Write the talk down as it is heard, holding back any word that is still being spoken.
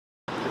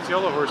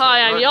Yellow Horse.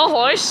 Hi, I'm Yellow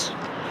Horse.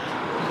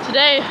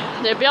 Today,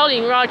 they're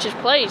building Rogers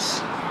Place.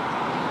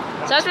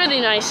 So that's really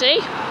nice, eh?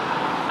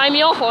 I'm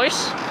Yellow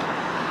Horse.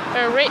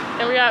 And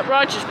we're at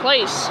Rogers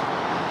Place.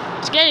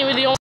 It's getting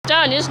really almost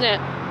done, isn't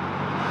it?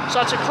 So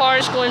lots of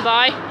cars going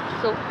by.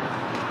 So,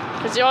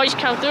 because they always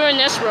come through in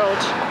this road.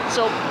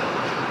 So,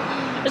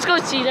 let's go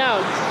see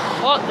down.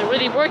 Oh, they're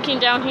really working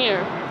down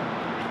here.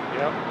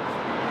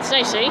 Yep. It's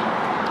nice, eh?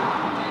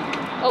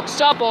 Oh,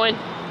 stop, Owen.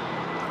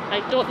 I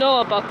don't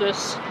know about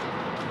this.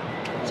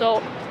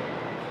 So,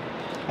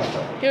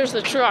 here's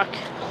the truck.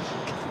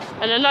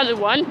 And another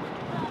one.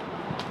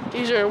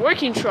 These are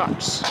working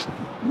trucks.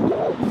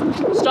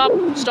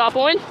 Stop,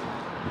 Owen.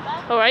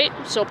 Alright,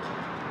 so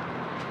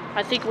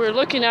I think we're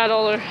looking at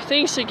all our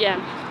things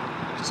again.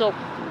 So,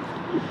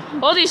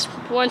 all these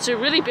ones are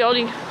really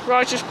building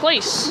Rogers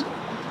Place.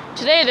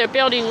 Today they're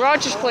building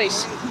Rogers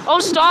Place. Oh,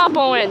 stop,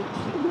 Owen.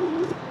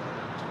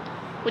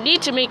 We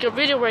need to make a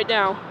video right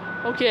now.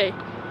 Okay,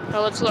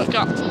 now let's look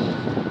up.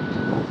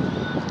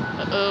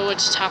 Uh-oh,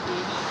 what's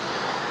happening?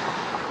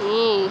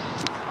 Ooh.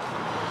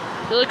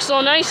 It looks so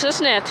nice,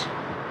 doesn't it?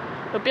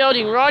 We're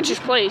building Rogers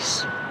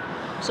Place.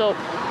 So,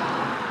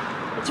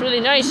 it's really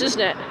nice, isn't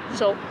it?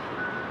 So,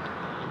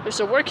 there's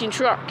a working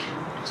truck.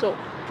 So,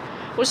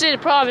 we'll see the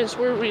province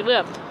where we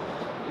live.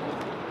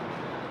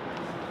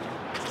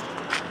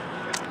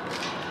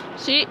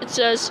 See, it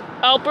says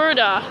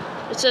Alberta.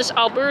 It says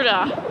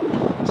Alberta.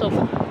 So,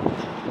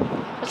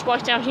 let's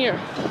walk down here.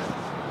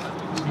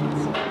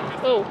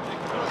 Oh.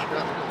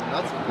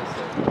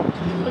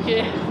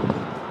 Okay.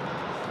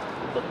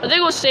 I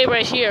think we'll stay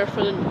right here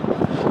for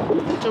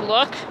to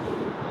look.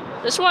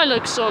 This one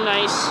looks so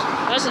nice,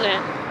 doesn't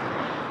it?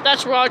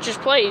 That's Rogers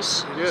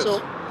Place. It is.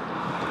 So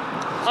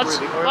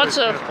lots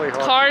of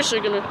cars are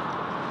gonna.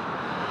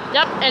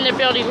 Yep, and they're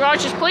building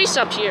Rogers Place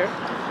up here. Yep.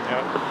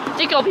 I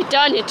think it'll be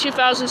done in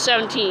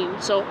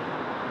 2017. So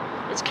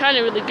it's kind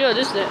of really good,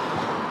 isn't it?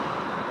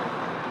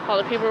 All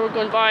the people are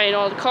going by and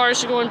all the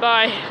cars are going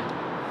by.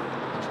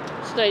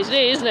 It's a nice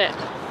day, isn't it?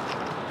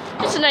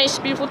 It's a nice,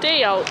 beautiful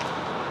day out.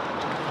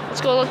 Let's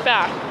go look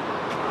back.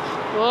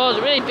 Whoa,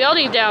 they're really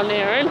building down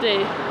there, aren't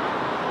they?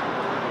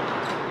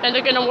 And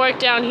they're gonna work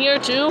down here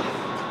too.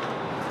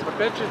 I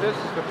bet you this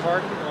is the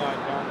parking lot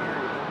down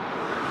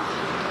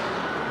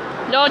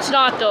here. No, it's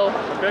not though.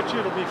 I bet you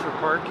it'll be for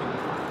parking.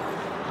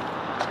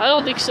 I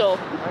don't think so.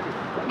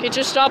 Okay,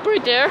 just stop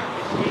right there.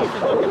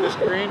 Ethan, look at this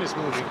crane is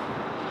moving.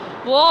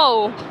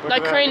 Whoa, Look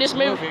that at crane it's is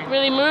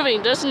really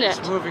moving, doesn't it?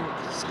 It's moving.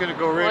 It's gonna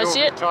go right Wanna over see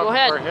the it? top Go of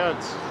ahead. our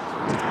heads.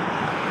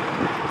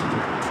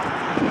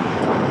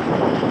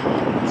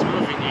 It's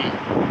moving,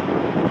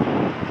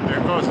 There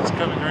it goes. It's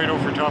coming right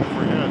over top of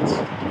our heads.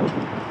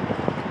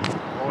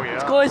 Oh yeah.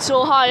 It's going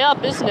so high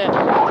up, isn't it?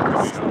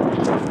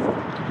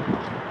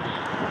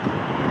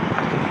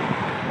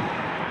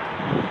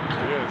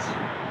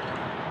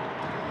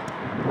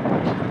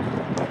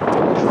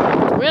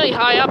 Really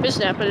high up,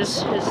 isn't it? But it's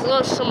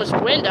so much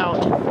wind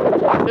out.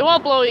 We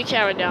won't blow your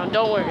camera down,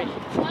 don't worry.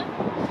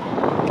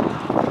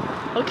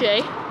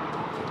 Okay.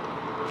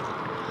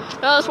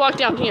 Now let's walk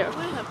down here.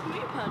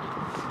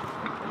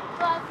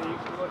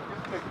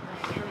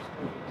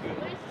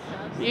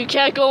 You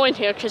can't go in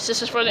here because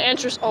this is for the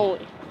entrance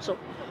only. So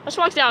let's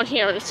walk down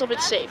here and it's a bit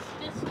safe.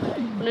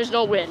 When there's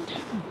no wind.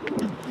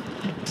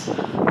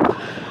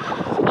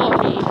 Oh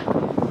me.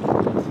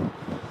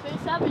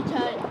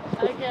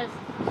 I guess.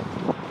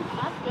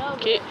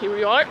 Okay, here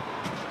we are.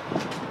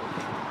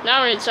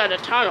 Now we're inside a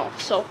tunnel,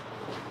 so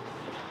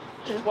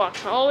just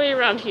walk all the way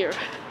around here.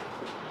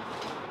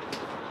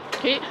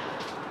 Okay,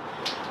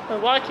 we're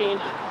walking.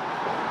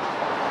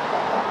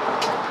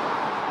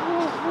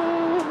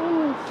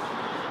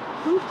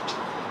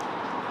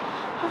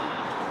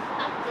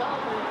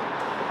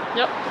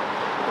 Yep,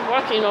 we're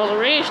walking all the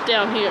way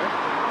down here.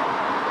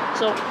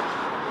 So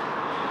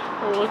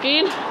we're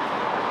looking,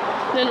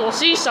 then we'll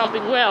see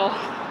something well.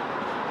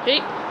 Okay,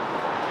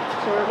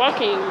 so we're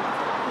walking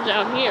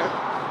down here.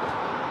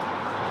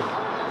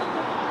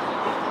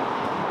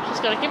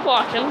 Just gotta keep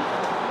walking.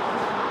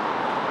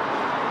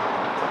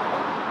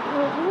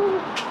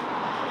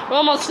 We're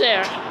almost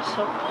there.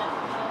 So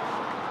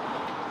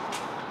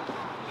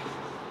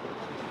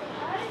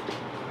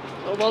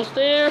almost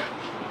there.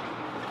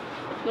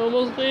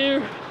 Almost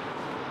there.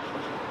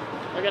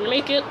 We're gonna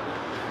make it.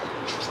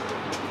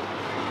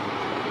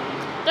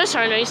 That's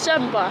our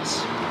 97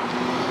 bus.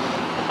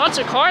 Lots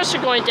of cars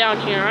are going down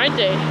here, aren't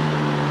they?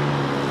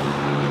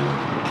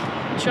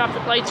 The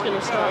traffic light's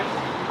gonna stop. I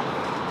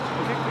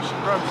think we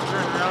should probably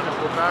turn around and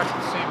go back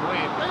the same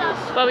lane.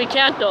 But we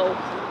can't though.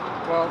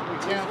 Well, we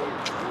can't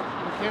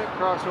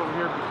cross over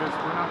here because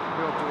we're not going to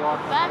be able to walk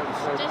on the other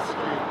side of the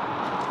street.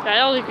 I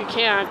don't think we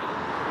can.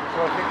 So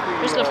I think we...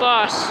 Here's the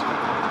bus.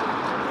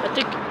 I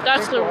think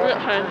that's the route.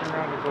 route. Turn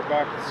around and go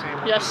back the same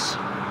way. Yes.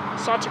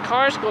 There's lots of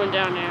cars going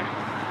down there.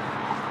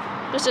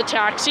 There's a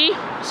taxi.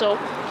 So,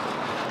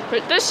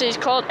 but this is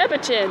called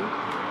Edmonton.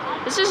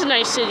 This is a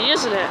nice city,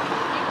 isn't it?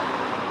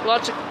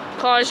 Lots of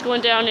cars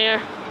going down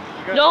there.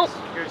 Nope.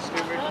 You guys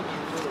stay away from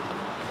the road.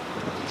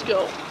 Let's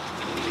go.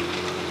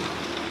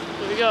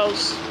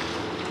 goes.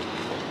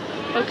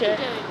 Okay.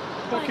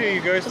 Okay, you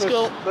guys, Let's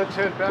go. let's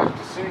head back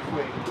to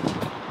Safeway.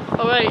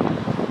 All right.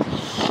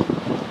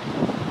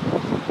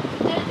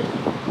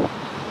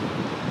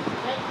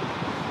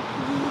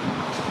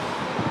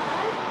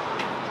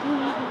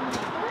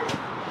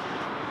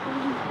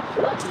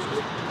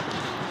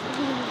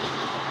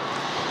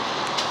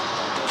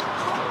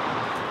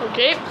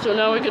 Okay, so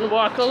now we can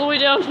walk all the way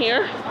down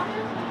here.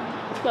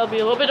 That'll be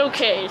a little bit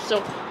okay,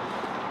 so.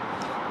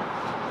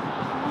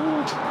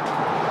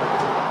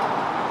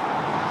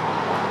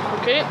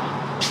 Okay.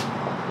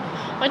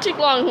 Might take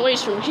long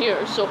ways from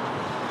here, so.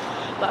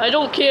 But I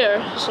don't care,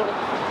 so.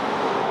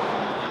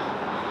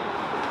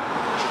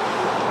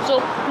 So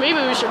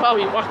maybe we should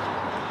probably walk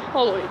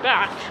all the way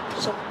back,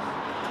 so.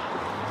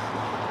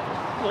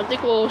 I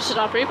think we'll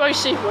stop right by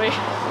Safeway.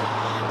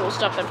 We'll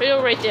stop that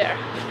video right there,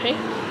 okay?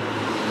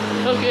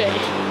 Okay,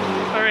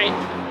 alright.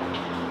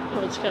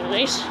 Oh, it's kind of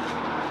nice.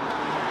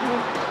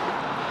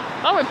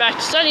 Oh, we're back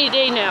to sunny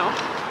day now.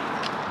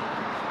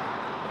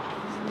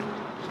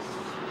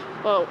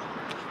 Whoa,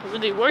 they're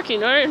really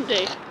working, aren't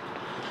they?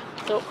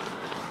 So,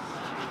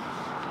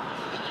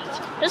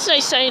 it's a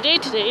nice sunny day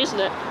today, isn't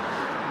it?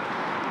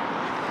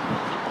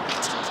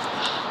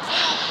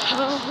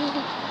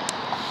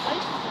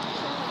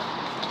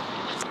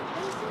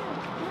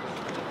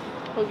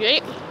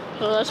 Okay,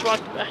 so let's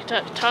walk back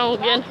to town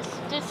again.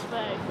 This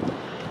way.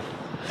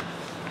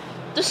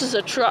 This is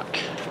a truck.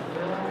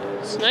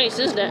 It's nice,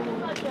 isn't it?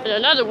 And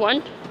another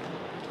one.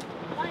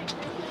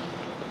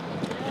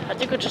 I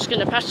think we're just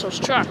gonna pass those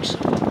trucks.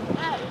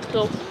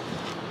 So.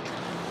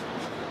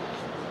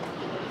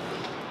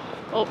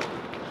 Oh.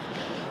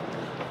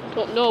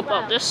 Don't know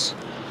about this.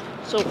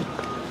 So.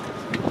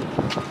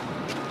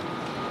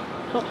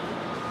 Oh.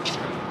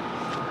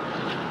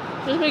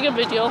 Let's make a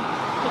video.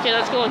 Okay,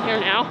 let's go in here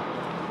now.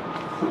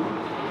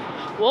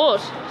 Whoa,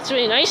 it's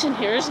really nice in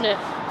here, isn't it?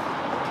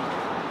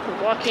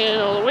 We're walking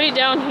all the way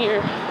down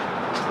here.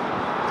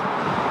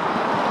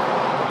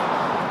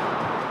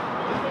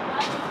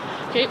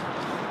 Okay.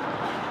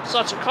 There's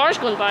lots of cars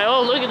going by.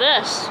 Oh, look at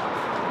this.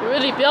 They're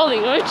really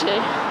building, aren't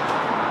they?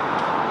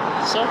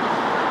 So,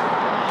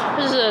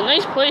 this is a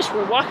nice place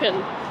we're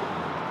walking.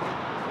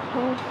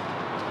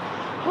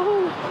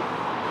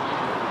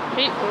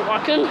 Okay, we're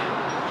walking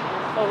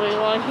all the way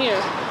along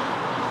here.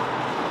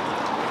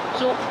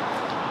 So,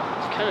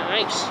 kind of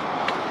nice.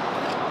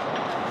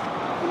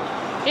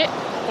 Yeah,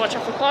 watch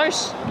out for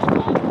cars.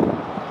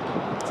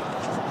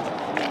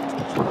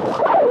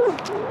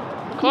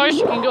 Cars,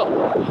 you can go.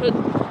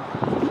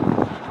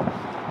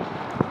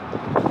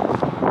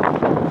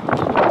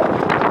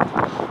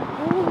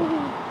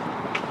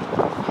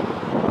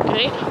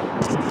 Okay.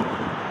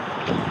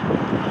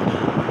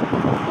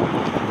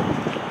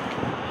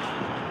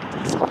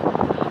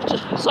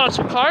 Just lots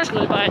of cars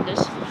going by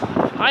this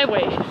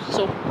highway,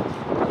 so.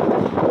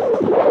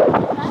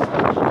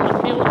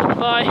 People can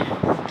buy.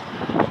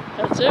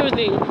 That's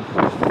everything.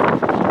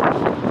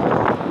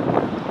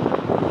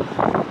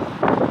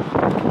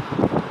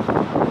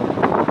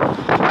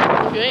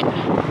 Okay.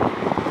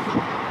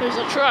 There's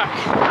a truck.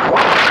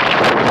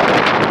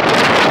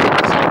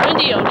 It's so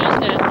windy out,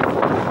 isn't it?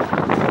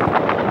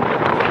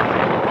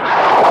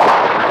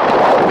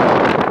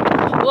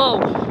 Whoa.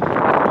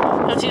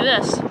 Let's see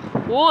this.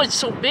 Whoa, it's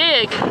so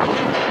big.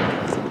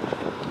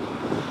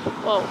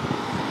 Whoa.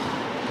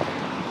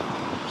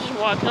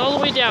 Walking all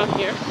the way down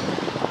here.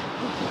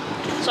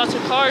 There's lots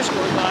of cars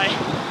going by.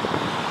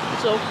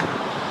 So,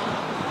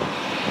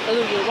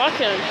 we're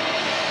walking.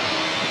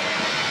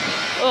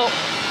 Oh,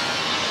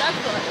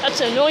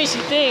 that's a noisy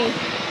thing.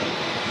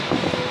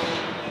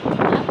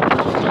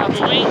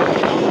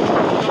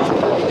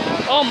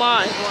 Oh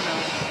my.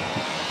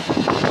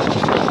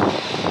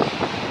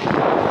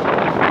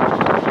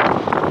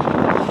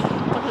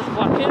 I'm just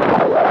walking.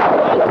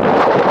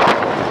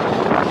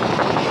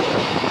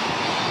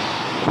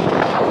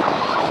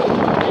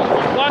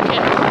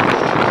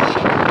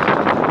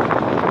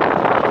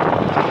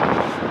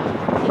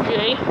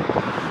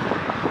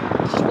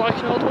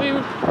 Walking all the way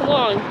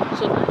along,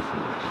 so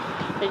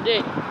I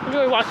did.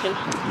 Enjoy walking.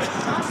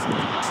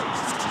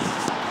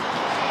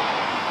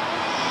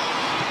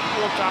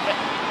 We'll drop it.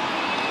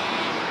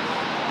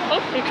 Oh,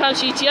 here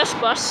comes ETS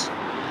bus.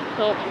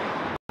 Oh.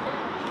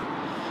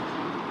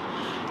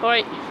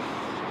 Alright.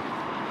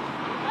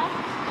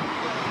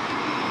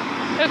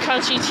 Here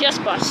comes ETS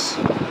bus.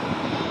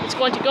 It's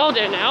going to go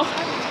there now.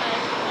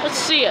 Let's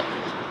see it.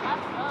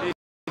 I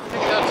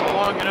think that's a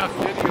long enough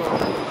video.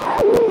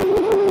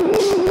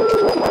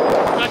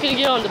 I'm not gonna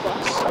get on the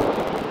bus.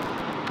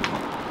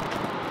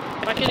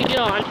 I'm not gonna get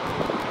on.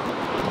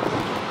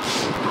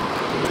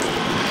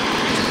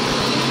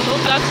 Oh,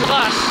 that's the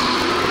bus.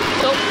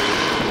 So,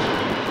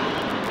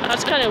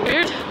 that's kind of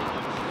weird.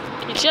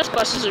 ETS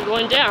buses are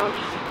going down.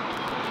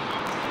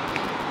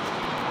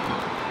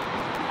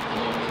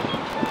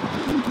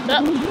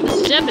 Oh, this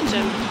is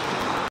Edmonton.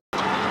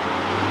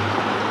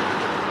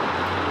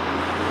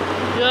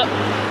 Yep.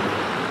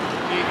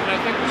 I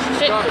think we should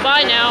Okay, stop.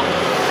 goodbye now.